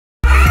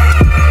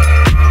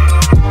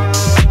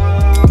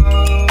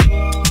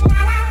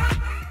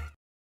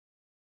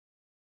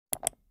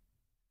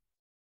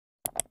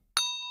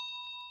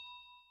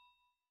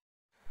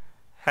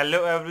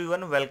Hello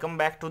everyone, welcome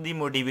back to the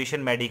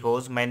Motivation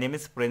Medicose. My name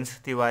is Prince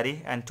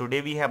Tiwari and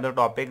today we have the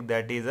topic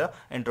that is a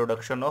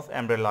introduction of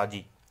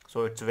embryology.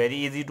 So it's very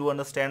easy to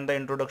understand the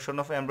introduction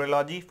of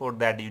embryology. For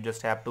that you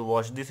just have to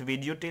watch this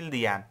video till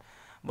the end.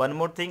 One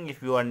more thing,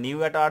 if you are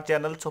new at our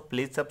channel, so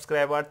please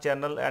subscribe our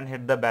channel and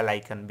hit the bell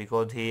icon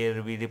because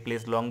here we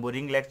replace long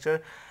boring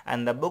lecture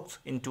and the books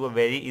into a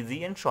very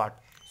easy and short.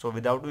 So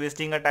without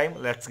wasting a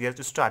time, let's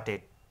get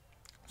started.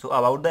 So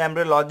about the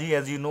embryology,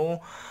 as you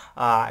know,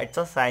 it's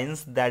a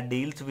science that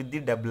deals with the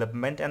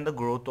development and the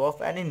growth of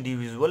an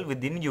individual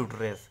within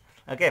uterus.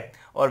 Okay,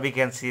 or we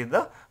can see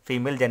the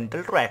female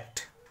genital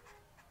tract.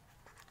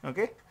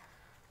 Okay,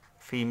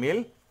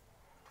 female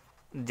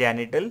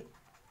genital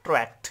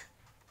tract.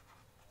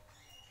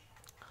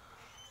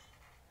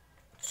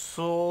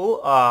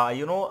 So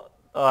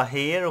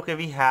here, okay,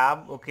 we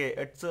have, okay,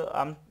 it's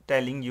I'm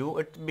telling you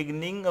it's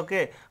beginning,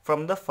 okay,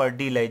 from the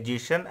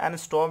fertilization and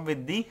stop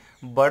with the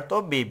birth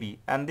of baby,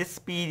 and this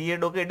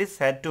period, okay, it is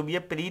said to be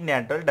a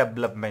prenatal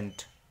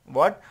development.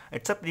 What?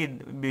 It's a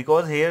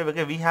because here,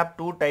 okay, we have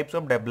two types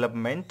of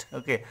development.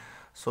 Okay,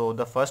 so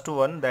the first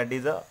one, that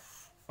is a,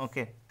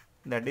 okay,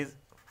 that is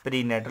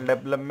prenatal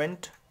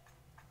development,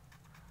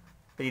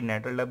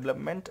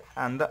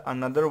 and the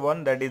another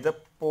one, that is a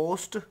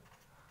post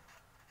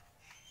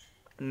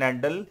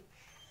natal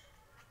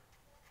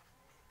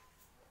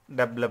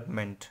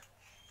development.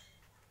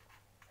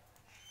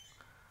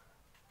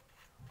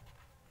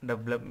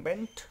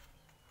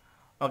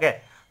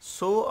 Okay,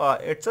 so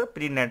it's a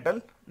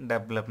prenatal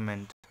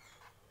development.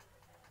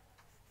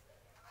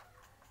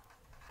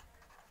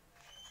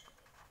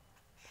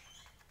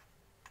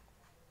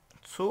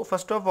 So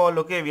first of all,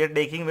 okay,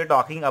 we're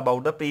talking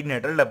about the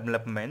prenatal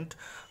development.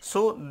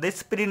 So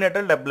this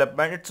prenatal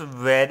development, it's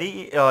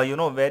very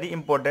very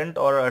important,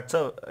 or it's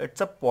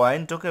a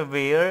point, okay,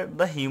 where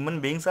the human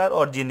beings are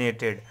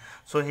originated.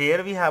 So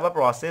here we have a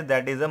process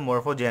that is a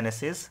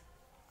morphogenesis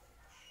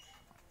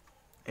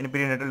in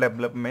prenatal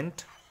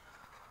development.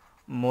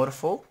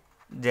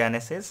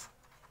 Morphogenesis.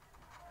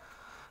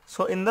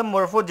 So in the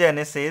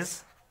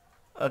morphogenesis,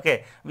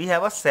 okay, we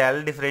have a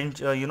cell different,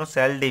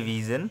 cell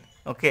division,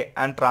 okay,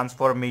 and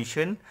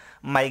transformation,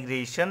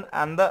 migration,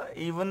 and the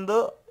even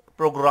the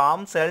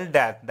programmed cell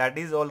death, that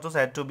is also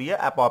said to be a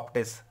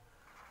apoptosis.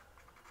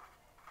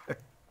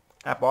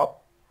 Apop,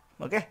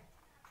 okay,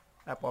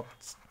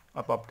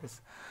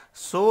 apoptosis.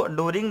 So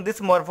during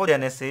this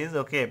morphogenesis,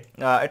 okay,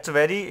 it's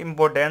very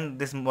important,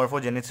 this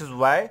morphogenesis.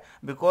 Why?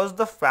 Because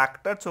the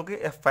factors,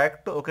 okay,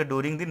 affect, okay,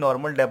 during the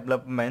normal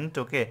development,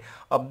 okay,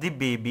 of the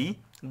baby,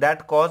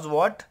 that cause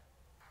what?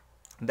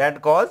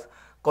 That cause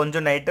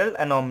congenital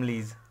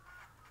anomalies.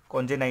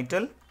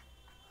 Congenital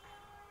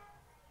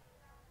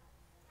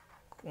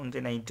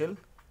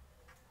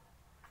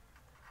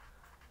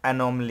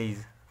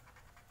anomalies.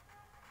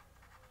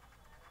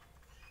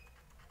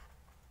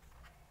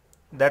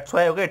 That's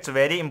why, okay, it's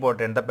very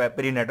important, the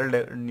prenatal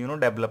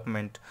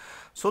development.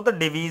 So the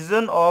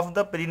division of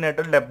the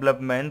prenatal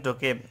development,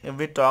 okay, if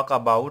we talk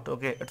about,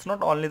 okay, it's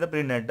not only the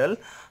prenatal.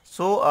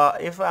 So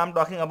if I'm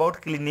talking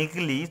about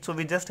clinically, so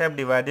we just have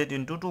divided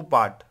into two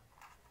part.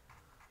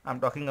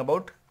 I'm talking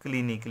about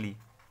clinically.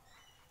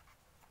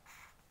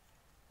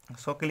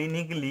 So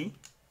clinically,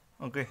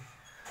 okay,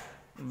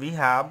 we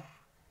have,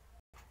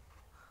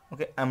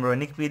 okay,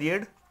 embryonic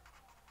period,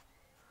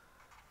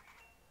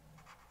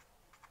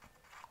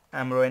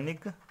 and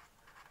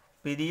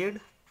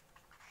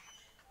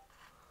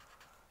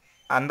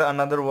the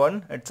another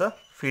one, it's a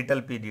fetal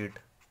period.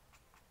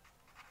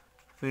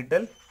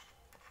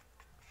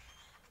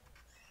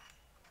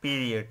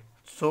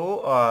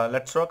 So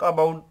let's talk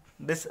about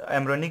this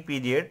embryonic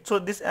period. So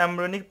this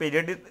embryonic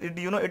period,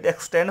 it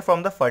extends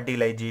from the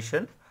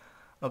fertilization,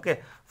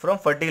 okay, from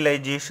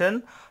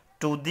fertilization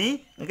to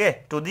the,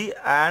 okay, to the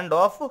end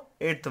of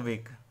 8th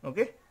week,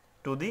 okay,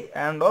 to the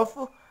end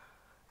of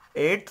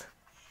 8th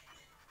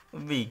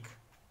week.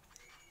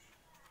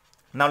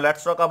 Now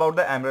let's talk about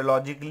the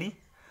embryologically.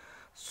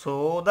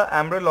 So the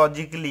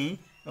embryologically,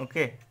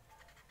 okay,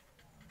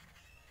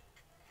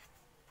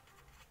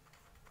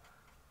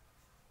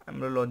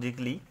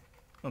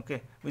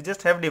 okay, we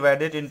just have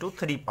divided into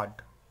three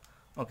part,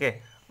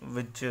 okay,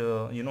 which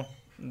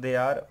they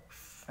are,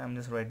 I'm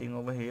just writing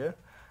over here.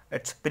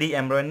 It's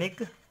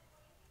pre-embryonic,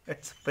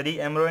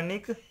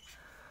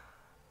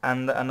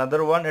 and the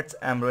another one, it's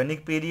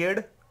embryonic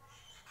period.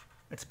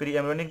 It's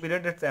pre-embryonic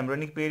period, it's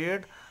embryonic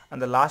period,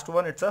 and the last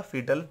one, it's a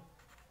fetal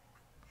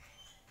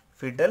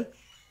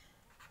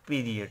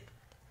period.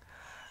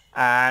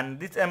 And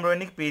this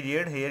embryonic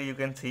period, here you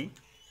can see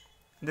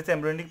this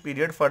embryonic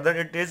period, further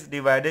it is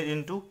divided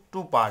into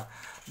two parts.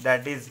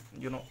 That is,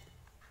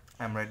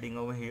 I'm writing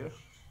over here,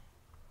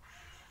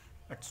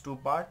 it's two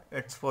part.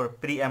 It's for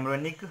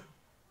pre-embryonic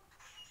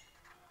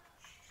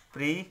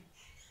period,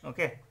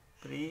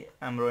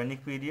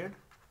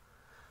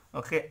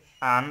 okay,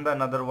 and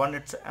another one,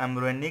 it's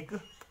embryonic,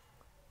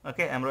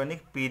 okay,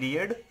 embryonic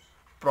period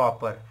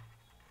proper.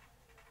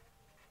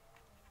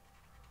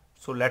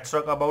 So let's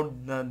talk about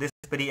this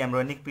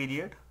pre-embryonic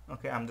period.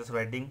 Okay, I'm just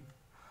writing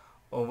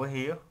over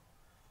here.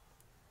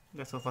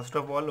 Okay, so first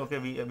of all, okay,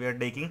 we are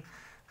taking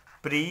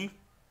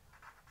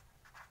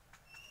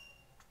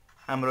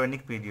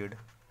pre-embryonic period.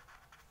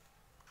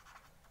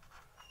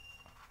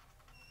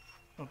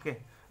 Okay,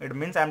 it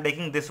means I'm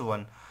taking this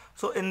one.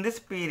 So in this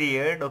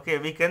period, okay,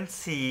 we can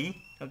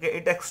see, okay,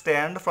 it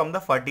extend from the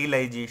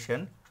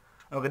fertilization.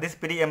 Okay, this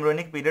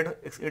pre-embryonic period,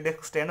 it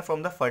extend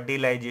from the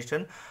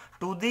fertilization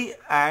to the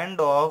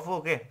end of,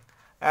 okay,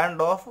 end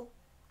of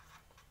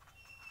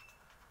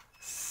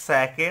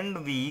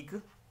second week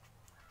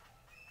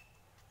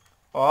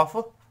of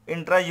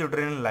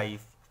intrauterine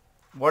life.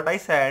 What I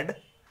said,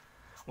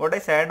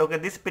 okay,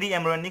 this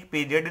pre-embryonic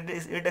period,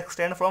 it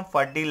extends from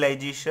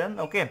fertilization,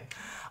 okay,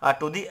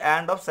 to the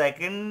end of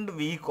second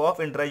week of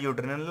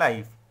intrauterine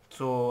life.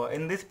 So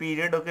in this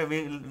period, okay,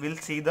 we will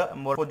see the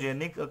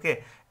morphogenic,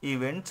 okay,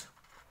 events.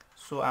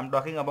 So I'm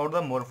talking about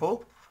the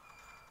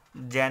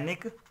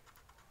morphogenic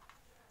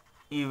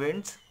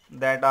events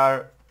that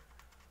are,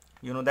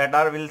 that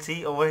are, we'll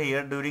see over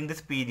here during this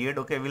period.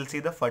 Okay, we'll see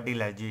the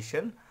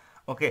fertilization,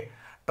 okay,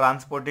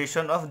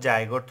 transportation of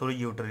zygote through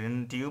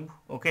uterine tube,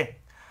 okay,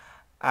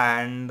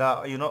 and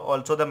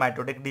also the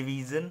mitotic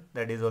division,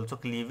 that is also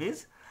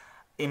cleavage,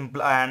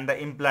 and the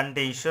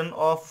implantation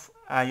of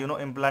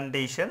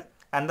implantation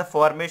and the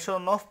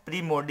formation of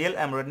primordial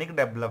embryonic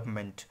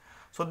development.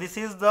 So this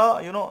is the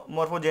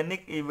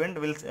morphogenic event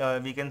will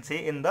we can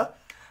say in the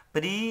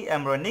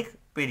pre-embryonic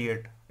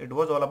period. It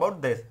was all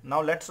about this.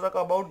 Now let's talk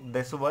about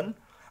this one.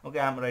 Okay,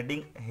 I'm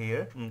writing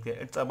here. Okay,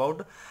 it's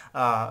about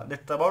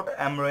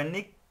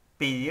embryonic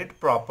period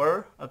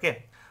proper.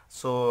 Okay,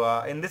 so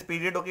in this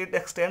period, okay, it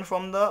extends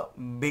from the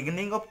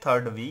beginning of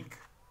third week.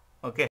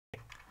 Okay,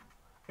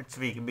 it's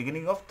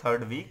beginning of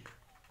third week.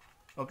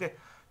 Okay,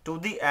 to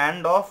the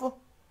end of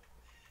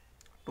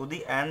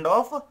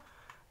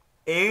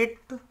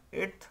eighth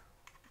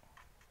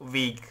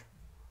week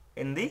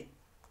in the,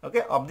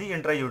 okay, of the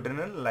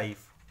intrauterine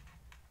life.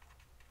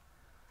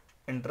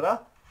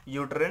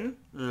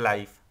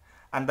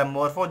 And the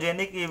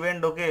morphogenic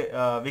event, okay,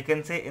 we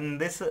can say in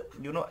this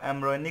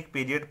embryonic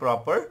period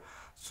proper.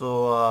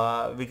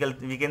 So we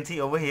can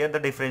see over here the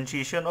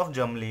differentiation of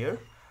germ layer.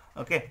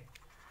 Okay,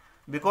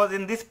 because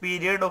in this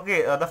period,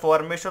 okay, the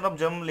formation of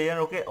germ layer,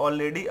 okay,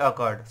 already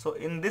occurred. So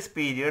in this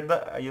period,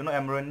 the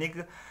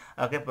embryonic,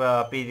 okay,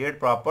 period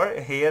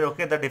proper here,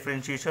 okay, the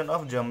differentiation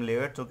of germ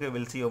layers, okay,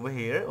 we'll see over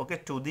here, okay,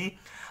 to the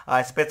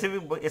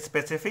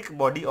specific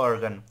body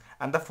organ,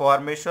 and the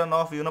formation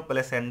of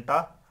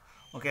placenta,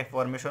 okay,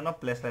 formation of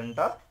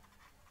placenta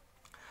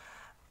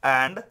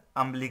and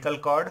umbilical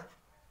cord,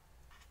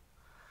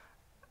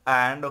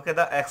 and okay,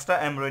 the extra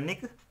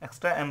embryonic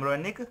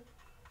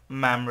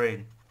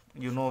membrane.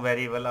 You know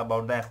very well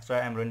about the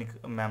extra embryonic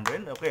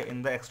membrane. Okay,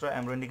 in the extra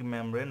embryonic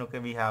membrane, okay,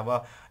 we have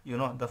a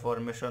the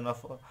formation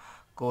of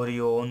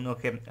chorion,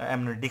 okay,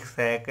 amniotic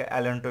sac,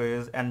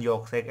 allantois, and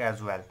yolk sac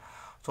as well.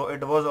 So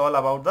it was all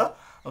about the,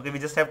 okay, we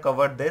just have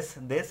covered this.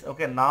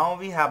 Okay, now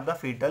we have the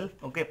fetal,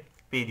 okay,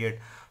 period.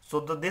 So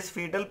this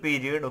fetal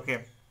period,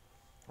 okay,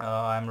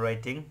 I'm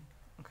writing,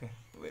 okay,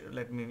 wait,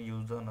 let me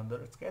use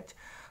another sketch.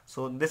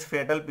 So this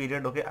fetal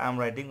period, okay, I'm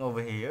writing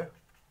over here.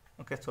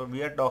 Okay, so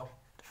we are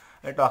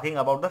talking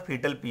about the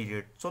fetal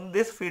period. So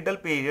this fetal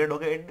period,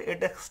 okay,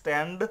 it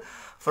extend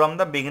from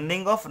the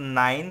beginning of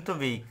ninth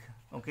week.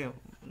 Okay,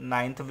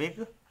 ninth week.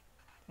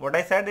 What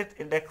I said,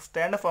 it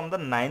extend from the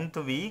ninth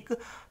week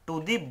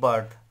to the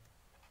birth.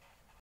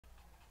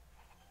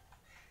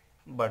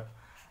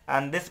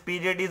 And this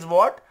period is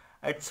what?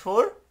 It's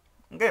for,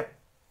 okay,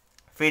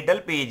 fetal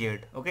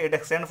period. Okay, it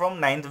extends from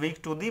ninth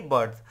week to the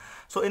birth.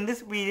 So in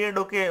this period,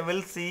 okay,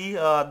 we'll see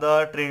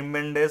the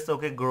tremendous,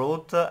 okay,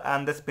 growth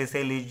and the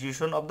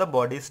specialization of the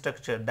body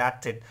structure.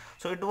 That's it.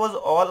 So it was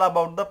all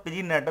about the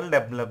prenatal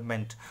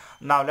development.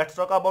 Now let's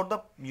talk about the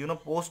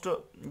post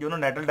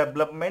natal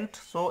development.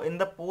 So in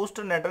the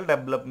postnatal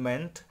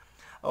development,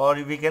 or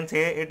we can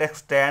say it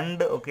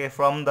extend, okay,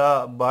 from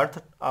the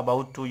birth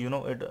about to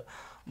it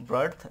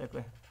birth,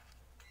 okay,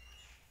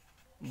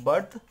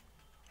 birth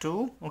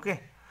to,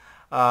 okay,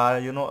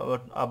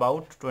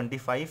 about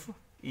 25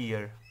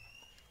 year,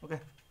 okay,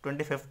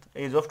 25th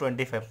age of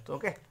 25th,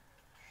 okay,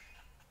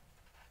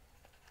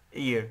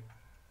 year.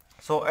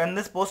 So in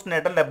this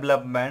postnatal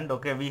development,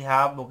 okay, we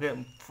have,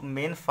 okay,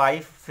 main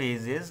 5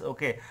 phases,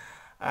 okay,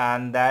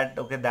 and that,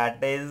 okay,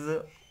 that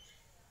is,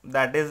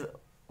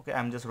 okay,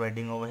 I'm just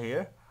writing over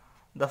here.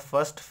 The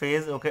first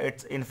phase, okay,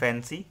 it's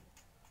infancy.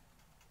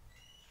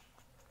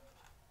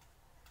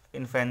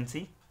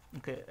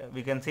 Okay,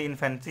 we can see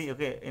infancy.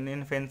 Okay, in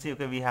infancy,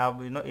 okay, we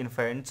have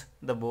infants,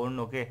 the born,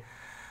 okay,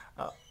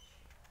 uh,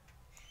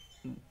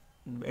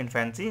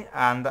 infancy.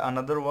 And the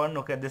another one,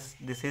 okay, this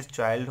is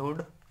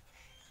childhood.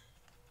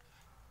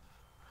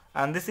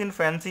 And this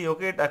infancy,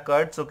 okay, it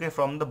occurs, okay,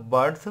 from the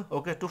birth,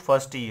 okay, to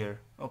first year,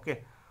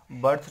 okay,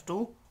 birth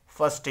to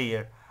first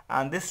year.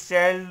 And this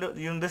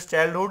this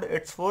childhood,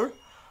 it's for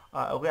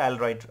okay, I'll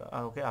write,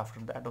 okay,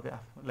 after that, okay,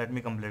 let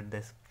me complete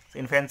this. So,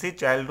 infancy,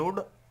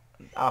 childhood,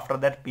 after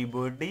that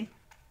puberty,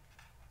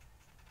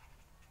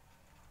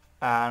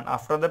 and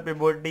after the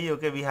puberty,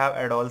 okay, we have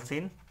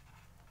adolescence.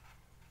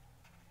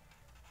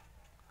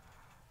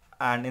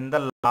 and in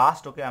the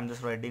last, okay, I'm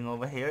just writing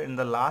over here, in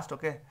the last,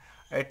 okay,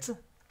 it's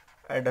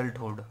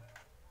adulthood.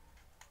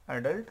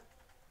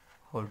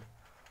 Adulthood,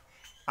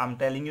 I'm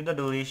telling you the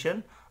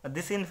duration.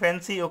 This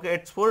infancy, okay,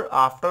 it's for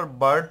after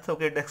birth,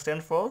 okay, it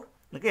extends for,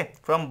 okay,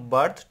 from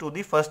birth to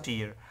the first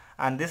year.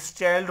 And this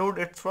childhood,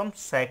 it's from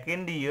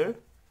second year,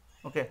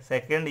 okay,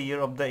 second year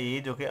of the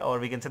age, okay, or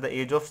we can say the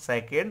age of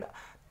second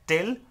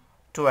till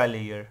 12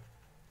 year.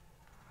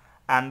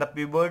 And the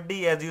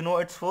puberty, as you know,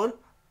 it's for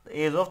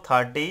the age of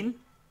 13,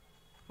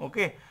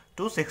 okay,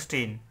 to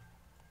 16.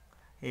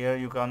 Here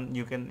you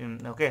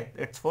can okay,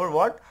 it's for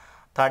what,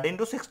 13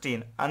 to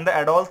 16. And the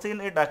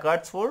adolescence, it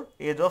occurs for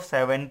age of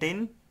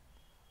 17,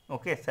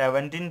 okay,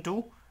 17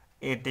 to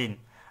 18.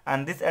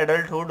 And this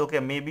adulthood, okay,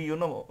 maybe you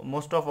know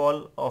most of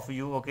all of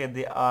you, okay,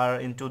 they are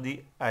into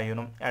the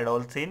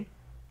adolescence.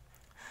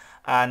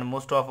 And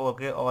most of,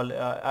 okay, all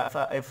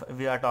if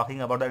we are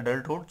talking about the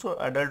adulthood, so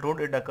adulthood,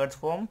 it occurs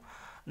from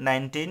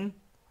 19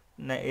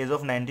 age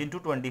of 19 to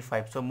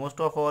 25. So most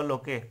of all,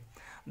 okay,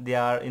 they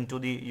are into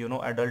the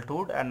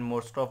adulthood. And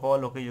most of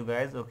all, okay, you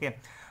guys, okay,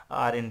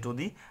 are into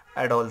the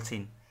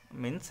adolescence,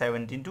 means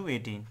 17 to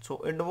 18.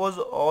 So it was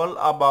all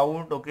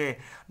about, okay,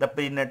 the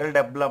prenatal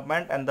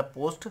development and the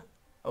post,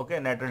 okay,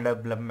 natal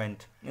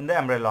development in the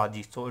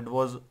embryology. So it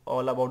was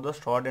all about the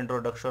short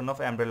introduction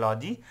of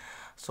embryology.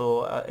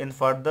 So in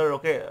further,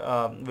 okay,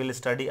 we'll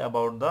study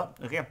about the,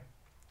 okay,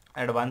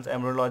 advanced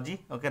embryology,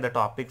 okay, the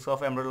topics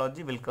of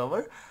embryology will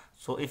cover.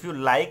 So if you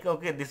like,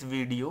 okay, this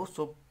video,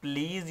 so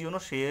please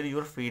share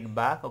your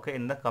feedback, okay,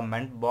 in the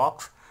comment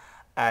box.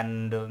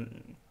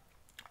 And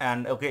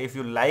and okay, if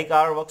you like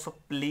our work, so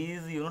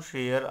please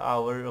share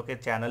our, okay,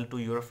 channel to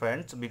your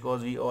friends,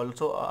 because we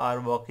also are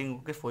working,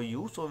 okay, for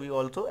you. So we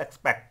also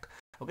expect,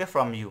 okay,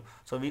 from you.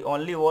 So we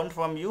only want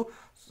from you,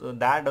 so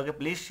that, okay,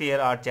 please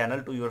share our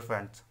channel to your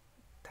friends.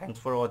 Thanks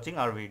for watching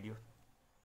our video.